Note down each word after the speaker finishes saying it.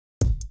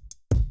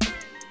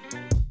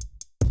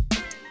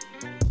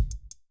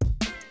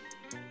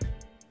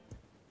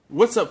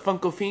What's up,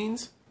 Funko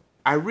Fiends?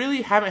 I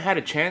really haven't had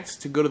a chance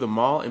to go to the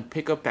mall and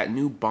pick up that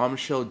new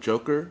bombshell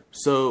Joker,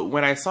 so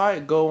when I saw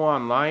it go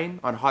online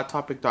on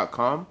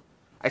HotTopic.com,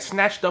 I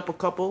snatched up a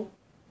couple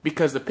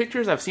because the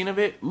pictures I've seen of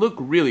it look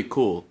really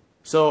cool.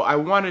 So I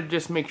wanted to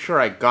just make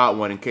sure I got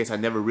one in case I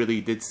never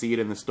really did see it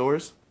in the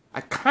stores.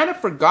 I kind of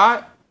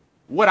forgot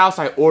what else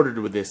I ordered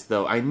with this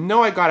though. I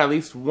know I got at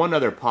least one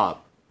other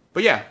pop.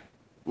 But yeah,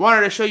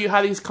 wanted to show you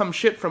how these come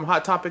shipped from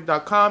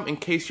HotTopic.com in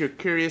case you're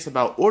curious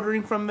about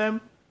ordering from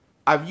them.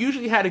 I've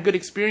usually had a good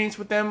experience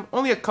with them.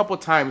 Only a couple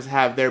times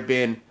have there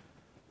been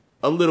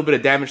a little bit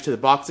of damage to the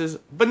boxes,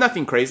 but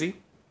nothing crazy.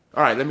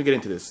 Alright, let me get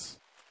into this.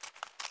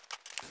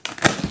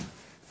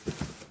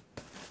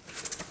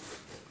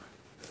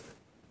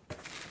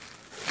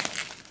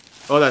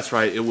 Oh, that's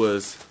right, it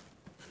was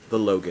the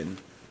Logan.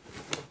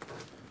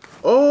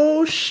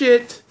 Oh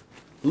shit!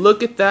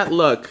 Look at that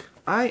luck.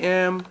 I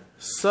am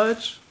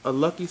such a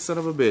lucky son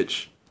of a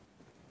bitch.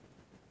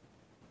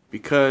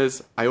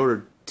 Because I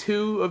ordered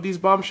 2 of these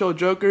bombshell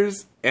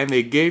Jokers and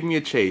they gave me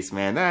a chase,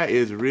 man. That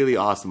is really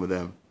awesome of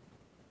them.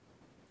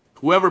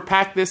 Whoever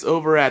packed this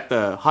over at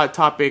the Hot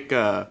Topic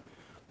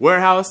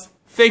warehouse,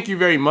 thank you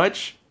very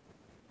much.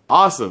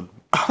 Awesome.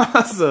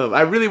 Awesome.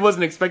 I really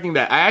wasn't expecting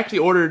that. I actually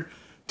ordered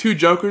 2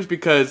 Jokers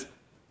because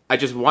I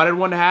just wanted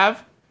one to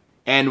have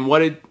and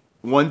wanted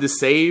one to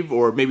save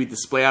or maybe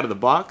display out of the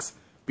box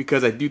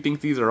because I do think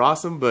these are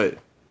awesome, but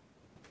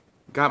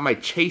got my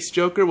Chase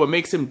Joker. What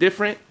makes him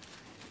different,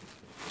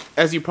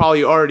 as you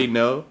probably already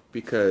know,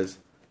 because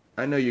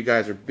I know you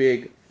guys are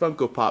big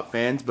Funko Pop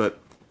fans, but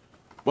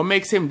what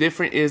makes him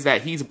different is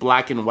that he's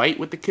black and white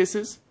with the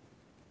kisses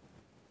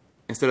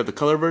instead of the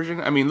color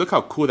version. I mean, look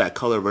how cool that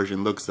color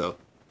version looks though.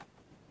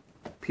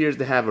 Appears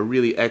to have a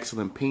really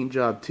excellent paint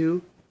job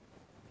too.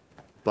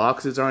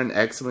 Boxes are in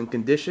excellent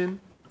condition.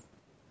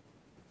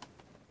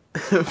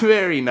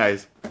 Very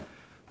nice.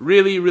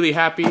 Really, really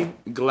happy.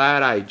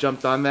 Glad I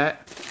jumped on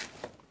that.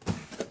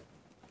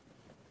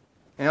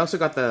 And I also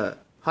got the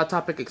Hot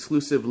Topic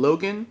exclusive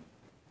Logan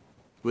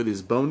with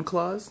his bone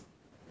claws.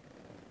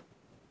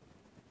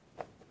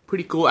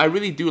 Pretty cool. I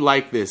really do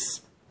like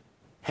this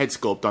head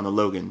sculpt on the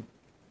Logan.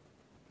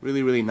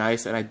 Really, really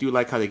nice. And I do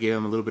like how they gave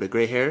him a little bit of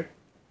gray hair.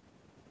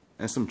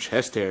 And some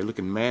chest hair,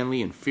 looking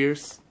manly and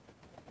fierce.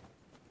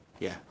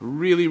 Yeah,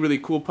 really, really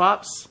cool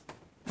pops.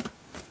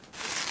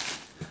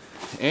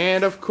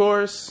 And of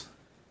course,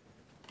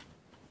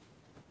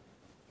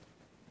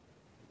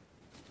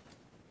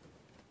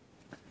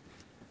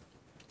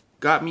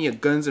 got me a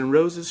Guns N'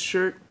 Roses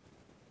shirt.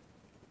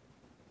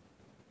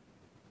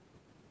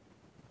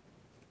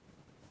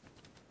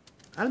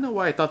 I don't know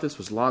why I thought this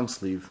was long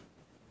sleeve.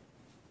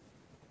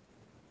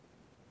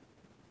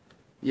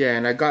 Yeah,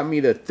 and I got me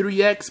the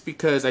 3X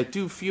because I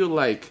do feel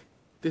like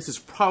this is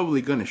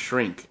probably gonna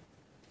shrink.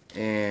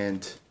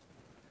 And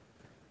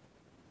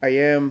I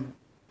am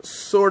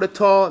sort of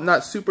tall,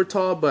 not super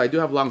tall, but I do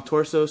have long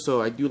torso, so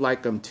I do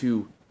like them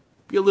to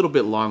be a little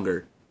bit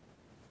longer.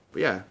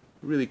 But yeah,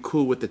 really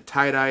cool with the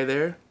tie-dye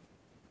there.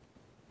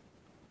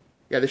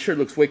 Yeah, this shirt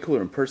looks way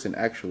cooler in person,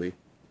 actually.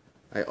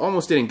 I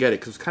almost didn't get it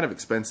because it's kind of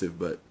expensive,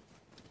 but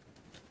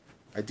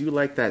I do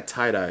like that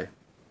tie-dye.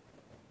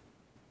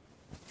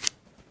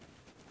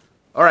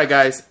 Alright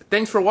guys,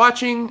 thanks for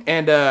watching,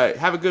 and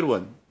have a good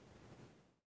one.